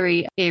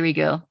 Honorary Erie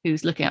girl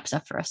who's looking up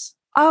stuff for us.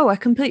 Oh, I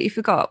completely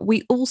forgot.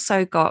 We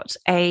also got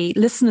a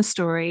listener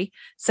story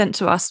sent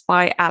to us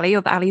by Ali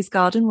of Ali's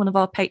Garden, one of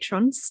our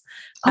patrons,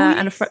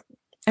 and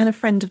a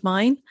friend of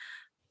mine.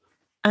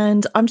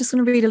 And I'm just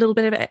going to read a little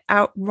bit of it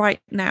out right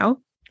now.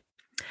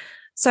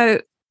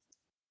 So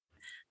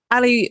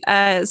Ali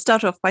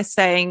started off by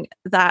saying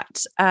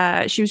that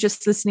she was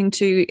just listening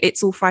to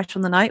It's All Fright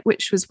on the Night,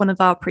 which was one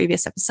of our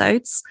previous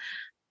episodes,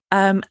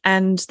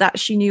 and that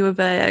she knew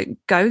of a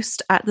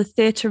ghost at the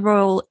Theatre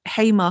Royal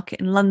Haymarket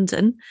in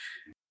London.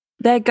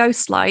 Their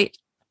ghost light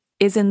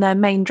is in their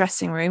main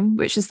dressing room,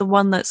 which is the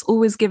one that's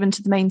always given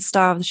to the main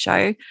star of the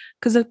show,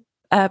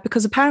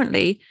 because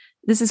apparently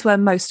this is where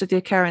most of the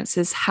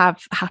occurrences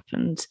have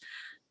happened.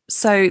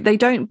 So they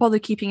don't bother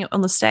keeping it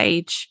on the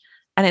stage,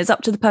 and it's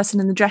up to the person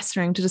in the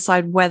dressing room to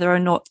decide whether or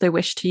not they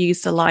wish to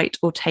use the light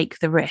or take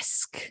the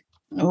risk.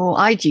 Oh,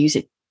 I'd use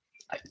it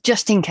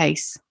just in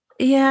case.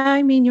 Yeah,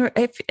 I mean,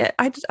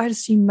 I'd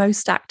assume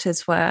most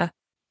actors were.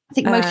 I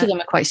think most of them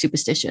are quite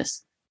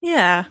superstitious.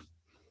 Yeah.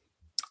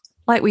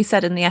 Like we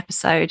said in the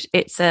episode,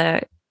 it's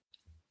a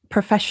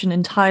profession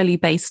entirely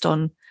based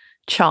on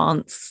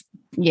chance.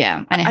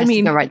 Yeah, and it has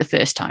to go right the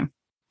first time.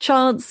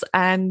 Chance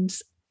and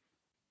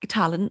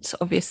talent,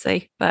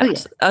 obviously,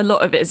 but a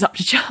lot of it is up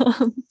to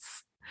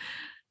chance.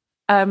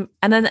 And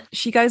then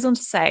she goes on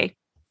to say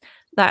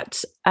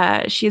that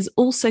she is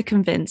also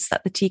convinced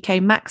that the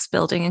TK Maxx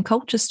building in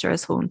Colchester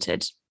is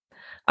haunted.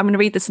 I'm going to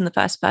read this in the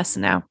first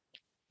person now.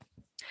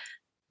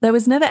 There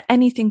was never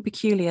anything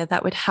peculiar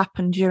that would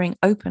happen during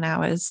open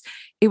hours.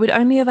 It would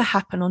only ever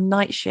happen on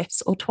night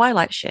shifts or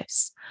twilight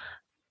shifts.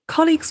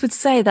 Colleagues would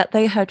say that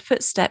they heard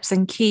footsteps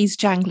and keys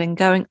jangling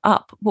going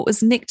up what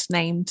was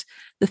nicknamed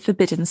the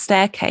Forbidden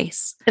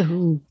Staircase.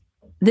 Ooh.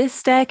 This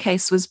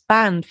staircase was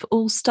banned for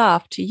all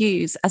staff to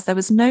use as there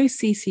was no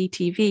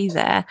CCTV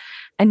there,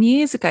 and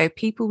years ago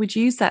people would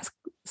use that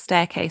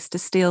staircase to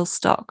steal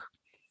stock.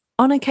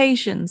 On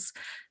occasions,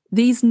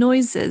 these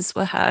noises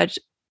were heard.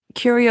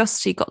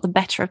 Curiosity got the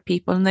better of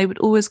people, and they would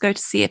always go to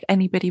see if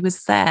anybody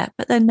was there,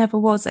 but there never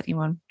was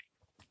anyone.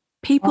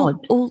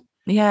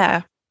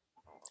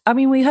 I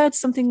mean, we heard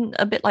something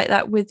a bit like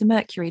that with the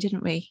Mercury,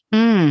 didn't we?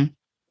 Mm.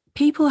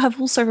 People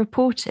have also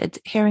reported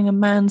hearing a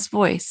man's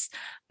voice,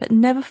 but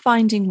never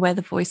finding where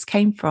the voice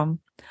came from.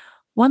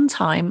 One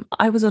time,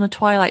 I was on a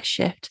twilight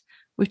shift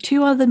with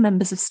 2 other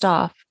members of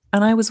staff,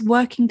 and I was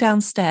working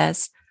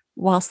downstairs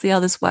whilst the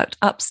others worked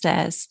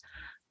upstairs.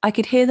 I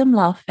could hear them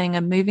laughing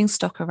and moving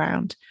stock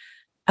around,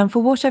 and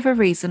for whatever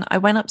reason, I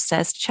went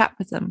upstairs to chat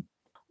with them.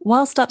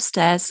 Whilst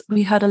upstairs,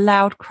 we heard a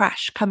loud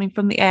crash coming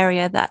from the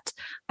area that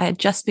I had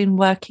just been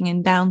working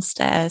in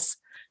downstairs.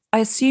 I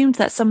assumed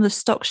that some of the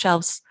stock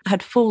shelves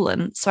had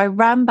fallen, so I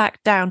ran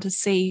back down to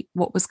see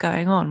what was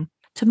going on.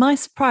 To my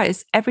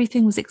surprise,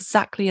 everything was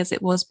exactly as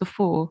it was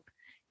before.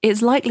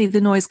 It's likely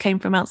the noise came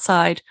from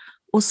outside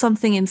or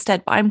something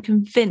instead, but I'm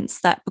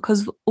convinced that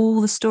because of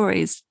all the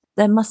stories,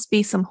 there must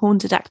be some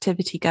haunted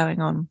activity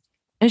going on.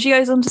 And she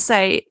goes on to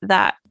say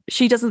that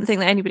she doesn't think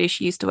that anybody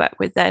she used to work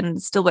with then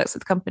still works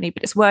with the company,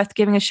 but it's worth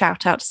giving a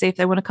shout out to see if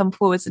they want to come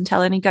forwards and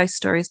tell any ghost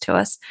stories to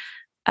us.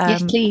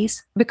 Yes,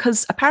 please.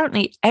 Because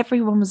apparently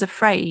everyone was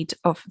afraid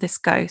of this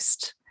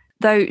ghost.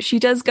 Though she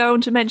does go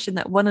on to mention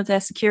that one of their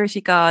security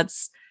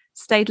guards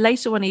stayed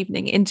later one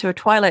evening into a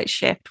twilight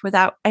shift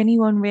without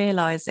anyone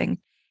realising.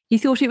 He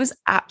thought it was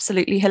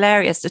absolutely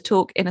hilarious to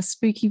talk in a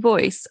spooky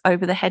voice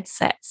over the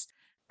headsets,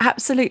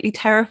 absolutely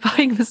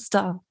terrifying the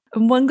staff.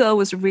 And one girl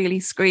was really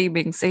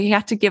screaming, so he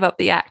had to give up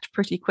the act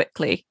pretty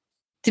quickly.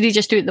 Did he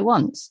just do it the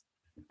once?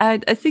 I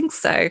think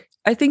so.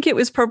 I think it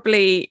was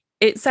probably,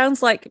 it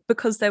sounds like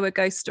because there were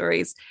ghost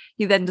stories,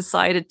 he then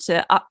decided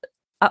to up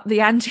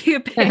the ante a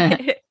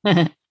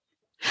bit.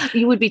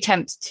 You would be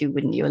tempted to,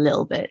 wouldn't you, a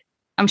little bit?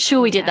 I'm sure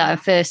we did that at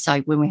first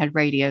sight when we had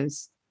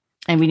radios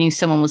and we knew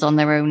someone was on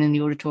their own in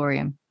the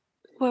auditorium.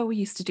 Well, we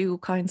used to do all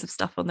kinds of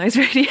stuff on those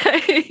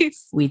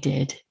radios. We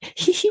did.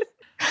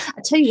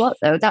 I tell you what,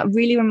 though, that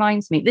really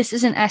reminds me. This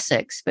isn't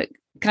Essex, but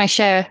can I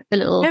share a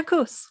little? Yeah, of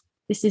course.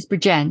 This is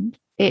Bridgend.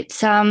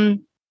 It's it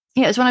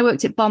was when I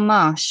worked at Bon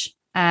Marsh,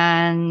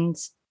 and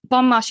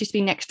Bon Marsh used to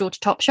be next door to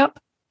Topshop,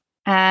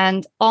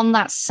 and on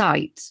that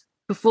site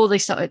before they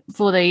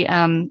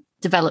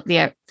developed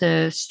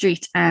the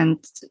street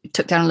and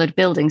took down a load of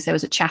buildings, there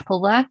was a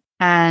chapel there,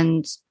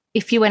 and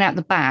if you went out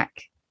the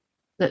back,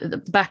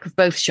 the back of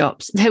both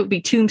shops, there would be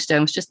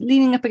tombstones just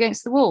leaning up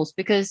against the walls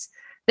because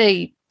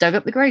they dug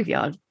up the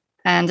graveyard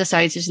and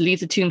decided to just leave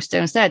the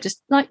tombstones there,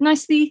 just like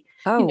nicely.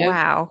 Oh,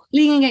 wow.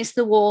 Leaning against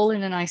the wall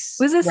in a nice.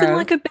 Was this row. in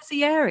like a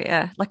busy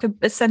area, like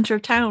a centre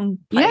of town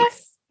place?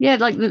 Yes. Yeah,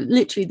 like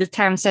literally the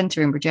town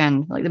centre in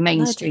Bridgend, like the main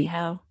Bloody street.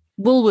 Hell.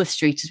 Woolworth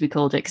Street, as we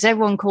called it, because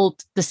everyone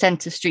called the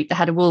centre street that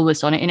had a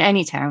Woolworths on it in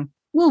any town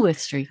Woolworth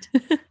Street.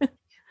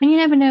 And you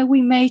never know,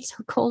 we may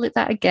call it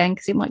that again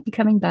because it might be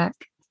coming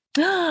back.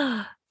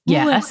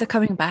 Woolworths are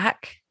coming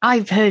back.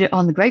 I've heard it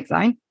on the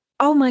grapevine.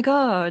 Oh my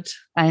God.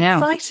 I know.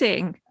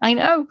 Exciting. I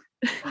know.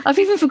 I've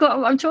even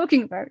forgotten what I'm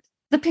talking about.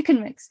 The pick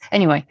and mix.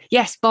 Anyway,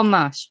 yes, Bon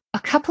Marsh. A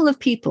couple of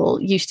people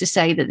used to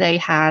say that they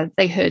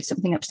heard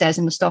something upstairs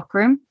in the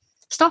stockroom.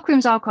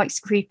 Stockrooms are quite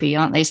creepy,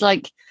 aren't they? It's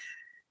like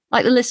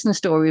the listener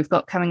story we've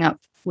got coming up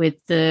with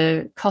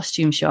the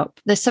costume shop.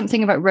 There's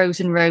something about rows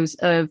and rows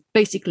of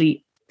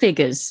basically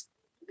figures,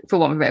 for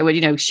want of a better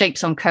word,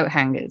 shapes on coat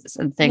hangers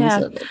and things.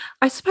 Yeah.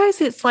 I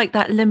suppose it's like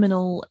that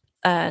liminal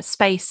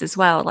space as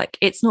well. Like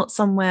it's not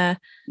somewhere.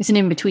 It's an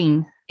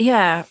in-between.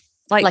 Yeah.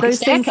 Like a those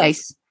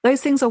staircase.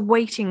 Those things are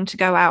waiting to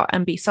go out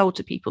and be sold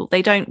to people.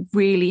 They don't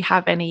really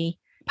have any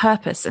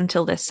purpose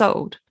until they're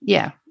sold.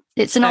 Yeah.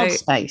 It's an odd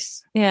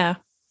space. Yeah.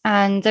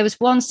 And there was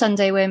one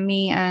Sunday where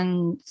me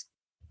and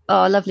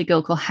a lovely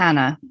girl called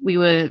Hannah, we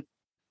were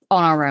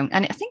on our own.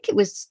 And I think it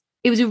was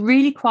a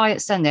really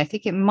quiet Sunday. I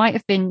think it might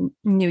have been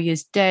New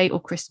Year's Day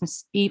or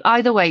Christmas Eve.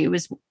 Either way, it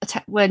was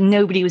where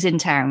nobody was in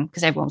town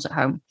because everyone was at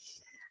home.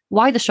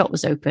 Why the shop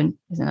was open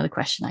is another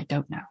question. I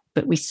don't know.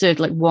 But we served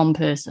like one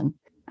person.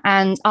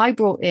 And I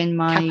brought in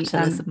my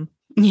capitalism.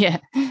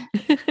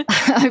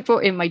 I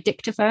brought in my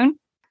dictaphone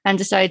and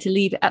decided to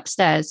leave it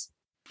upstairs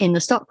in the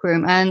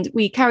stockroom. And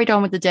we carried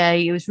on with the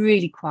day. It was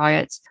really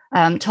quiet.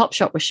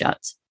 Topshop was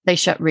shut. They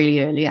shut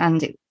really early,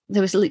 and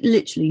there was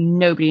literally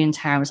nobody in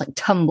town. It was like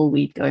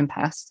tumbleweed going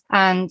past.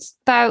 And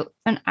about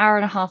an hour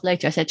and a half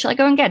later, I said, "Shall I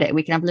go and get it?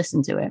 We can have a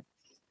listen to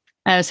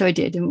it." So I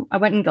did. And I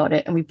went and got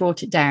it, and we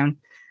brought it down.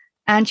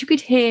 And you could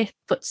hear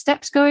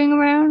footsteps going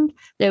around.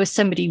 There was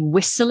somebody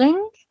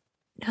whistling.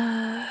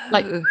 And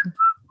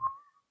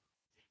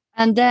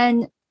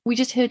then we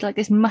just heard like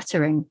this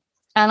muttering,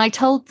 and I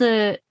told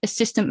the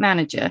assistant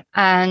manager,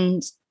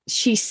 and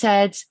she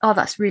said, "Oh,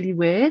 that's really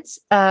weird."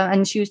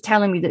 And she was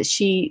telling me that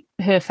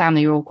her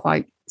family are all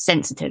quite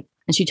sensitive,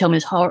 and she told me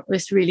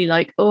this really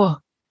like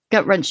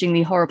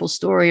gut-wrenchingly horrible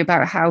story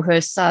about how her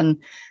son,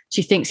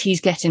 she thinks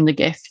he's getting the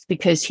gift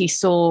because he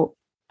saw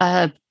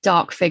a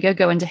dark figure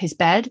go into his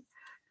bed.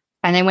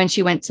 And then when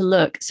she went to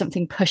look,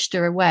 something pushed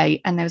her away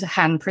and there was a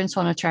handprint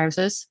on her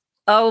trousers.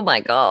 Oh my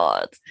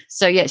God.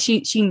 So yeah,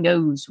 she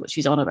knows what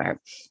she's on about.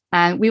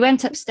 And we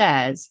went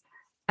upstairs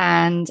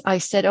and I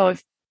said,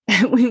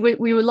 we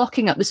were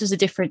locking up. This was a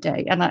different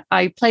day. And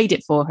I played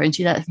it for her and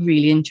she thought it was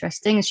really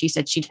interesting. And she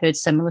said she'd heard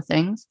similar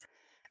things.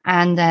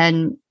 And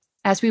then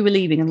as we were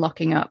leaving and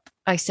locking up,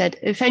 I said,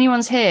 "If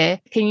anyone's here,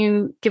 can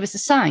you give us a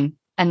sign?"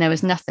 And there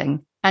was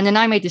nothing. And then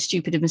I made the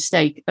stupid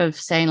mistake of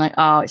saying like,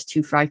 "Oh, it's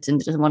too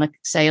frightened. It doesn't want to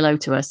say hello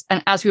to us."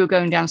 And as we were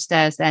going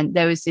downstairs, then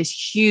there was this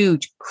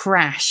huge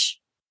crash.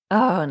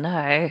 Oh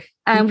no.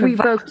 And we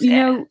both, have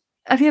you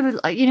ever,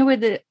 like, where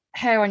the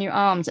hair on your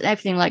arms and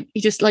everything, like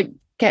you just like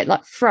get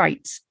like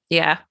fright.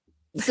 Yeah.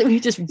 So we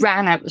just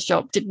ran out the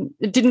shop, didn't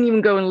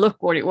even go and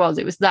look what it was.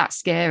 It was that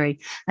scary.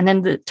 And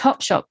then the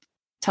Topshop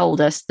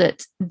told us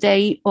that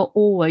they are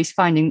always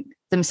finding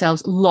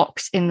themselves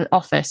locked in the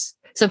office.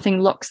 Something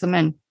locks them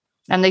in.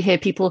 And they hear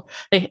people,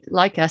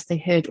 like us, they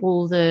heard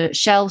all the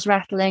shelves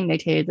rattling.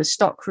 They'd hear the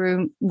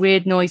stockroom,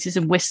 weird noises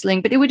and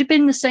whistling. But it would have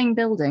been the same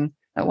building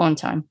at one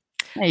time.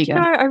 There you go.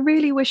 I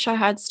really wish I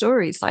had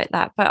stories like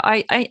that, but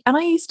I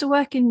used to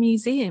work in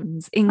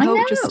museums in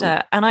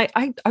Colchester, and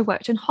I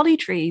worked in Holly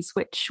Trees,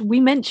 which we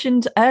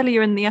mentioned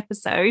earlier in the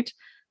episode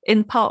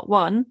in part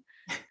 1.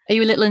 Are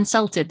you a little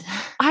insulted?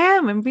 I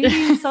am. I'm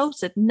really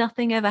insulted.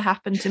 Nothing ever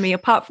happened to me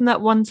apart from that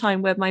one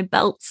time where my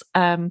belt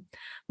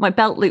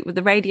loop with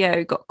the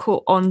radio got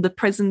caught on the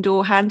prison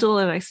door handle,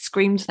 and I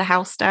screamed the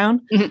house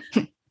down.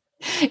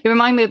 It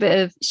reminded me a bit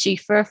of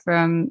Shifa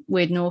from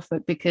Weird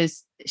Norfolk,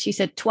 because she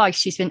said twice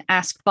she's been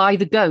asked by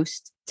the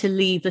ghost to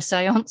leave the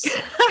seance.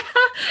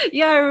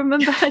 Yeah, I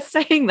remember her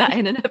saying that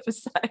in an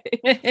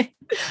episode.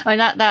 And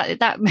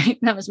that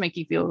must make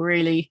you feel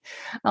really,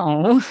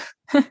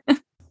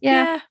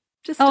 yeah.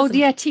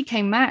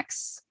 TK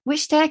Maxx.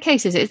 Which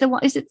staircase is it?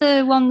 Is it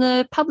the one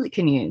the public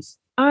can use?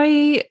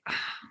 I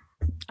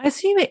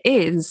assume it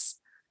is.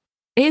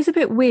 It is a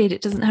bit weird.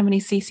 It doesn't have any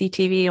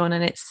CCTV on,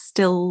 and it's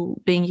still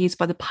being used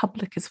by the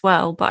public as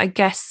well. But I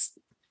guess,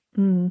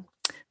 don't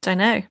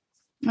know.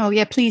 Oh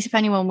yeah, please, if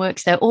anyone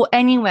works there or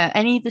anywhere,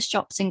 any of the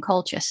shops in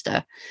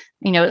Colchester,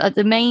 at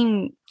the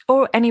main,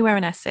 or anywhere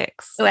in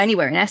Essex. Oh,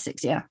 anywhere in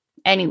Essex, yeah,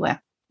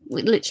 anywhere,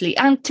 literally.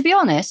 And to be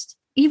honest,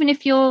 even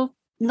if you've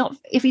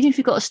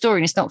got a story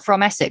and it's not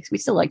from Essex,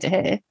 we'd still like to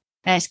hear.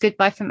 And it's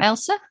goodbye from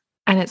Elsa,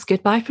 and it's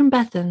goodbye from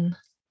Bethan.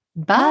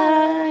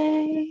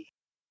 Bye.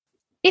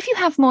 If you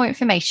have more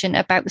information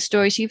about the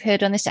stories you've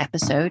heard on this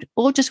episode,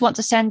 or just want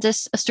to send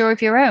us a story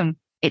of your own,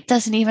 it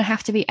doesn't even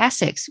have to be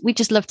Essex. We'd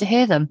just love to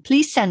hear them.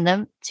 Please send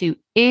them to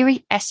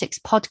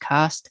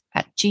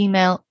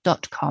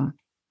eerieessexpodcast@gmail.com.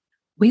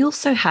 We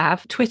also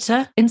have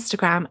Twitter,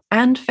 Instagram,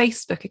 and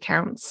Facebook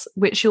accounts,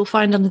 which you'll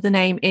find under the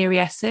name Eerie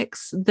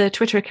Essex. The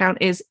Twitter account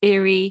is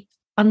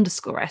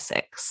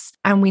Eerie_Essex.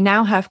 And we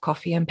now have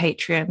Coffee and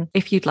Patreon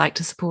if you'd like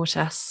to support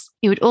us.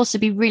 It would also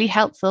be really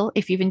helpful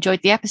if you've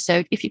enjoyed the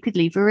episode, if you could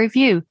leave a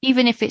review,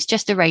 even if it's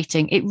just a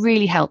rating. It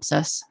really helps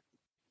us.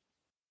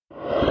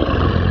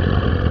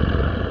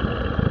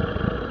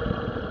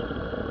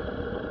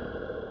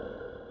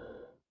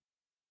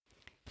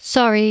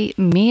 Sorry,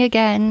 me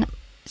again.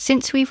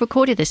 Since we've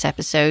recorded this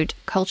episode,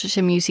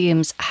 Colchester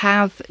Museums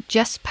have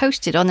just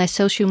posted on their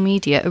social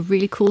media a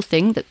really cool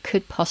thing that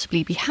could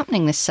possibly be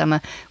happening this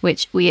summer,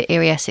 which we at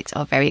Eerie Essex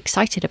are very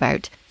excited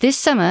about. This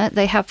summer,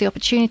 they have the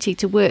opportunity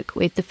to work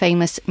with the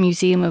famous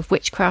Museum of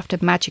Witchcraft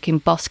and Magic in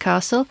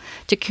Boscastle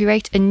to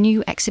curate a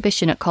new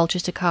exhibition at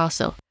Colchester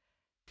Castle.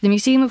 The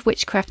Museum of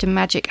Witchcraft and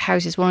Magic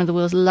houses one of the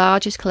world's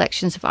largest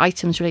collections of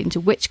items relating to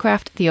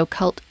witchcraft, the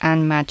occult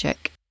and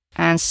magic.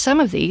 And some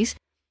of these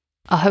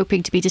are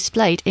hoping to be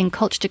displayed in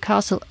Colchester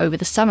Castle over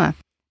the summer.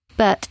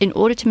 But in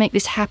order to make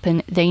this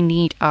happen, they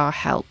need our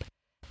help.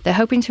 They're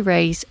hoping to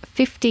raise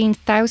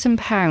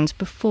 £15,000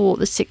 before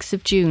the 6th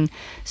of June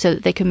so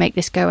that they can make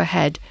this go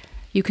ahead.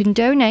 You can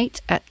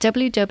donate at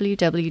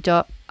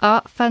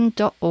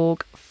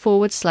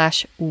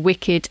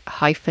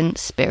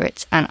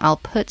www.artfund.org/wicked-spirits, and I'll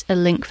put a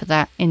link for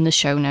that in the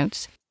show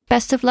notes.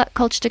 Best of luck,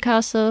 Colchester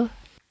Castle.